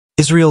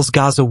Israel's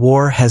Gaza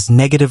war has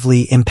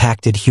negatively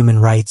impacted human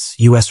rights,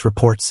 U.S.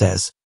 report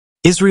says.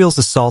 Israel's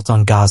assault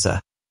on Gaza,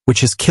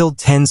 which has killed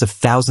tens of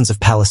thousands of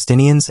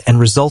Palestinians and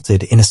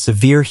resulted in a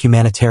severe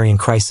humanitarian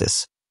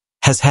crisis,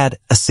 has had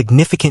a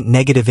significant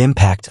negative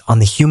impact on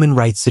the human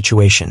rights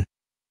situation,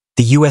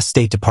 the U.S.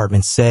 State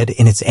Department said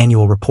in its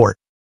annual report.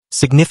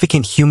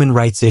 Significant human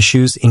rights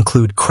issues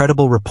include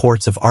credible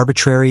reports of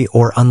arbitrary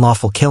or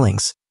unlawful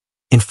killings,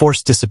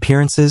 enforced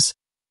disappearances,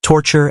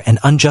 torture, and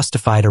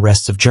unjustified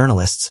arrests of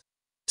journalists,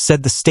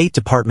 said the State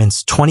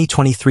Department's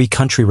 2023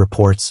 country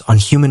reports on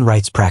human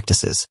rights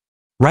practices.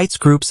 Rights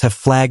groups have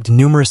flagged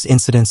numerous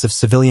incidents of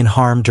civilian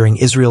harm during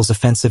Israel's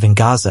offensive in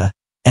Gaza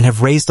and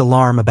have raised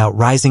alarm about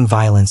rising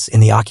violence in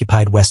the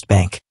occupied West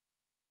Bank,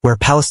 where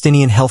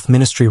Palestinian Health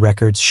Ministry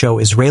records show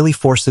Israeli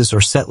forces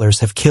or settlers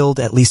have killed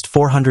at least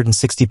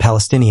 460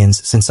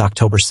 Palestinians since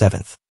October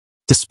 7th.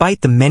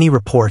 Despite the many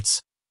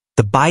reports,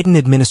 the Biden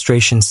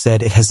administration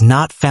said it has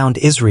not found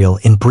Israel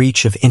in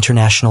breach of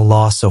international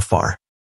law so far.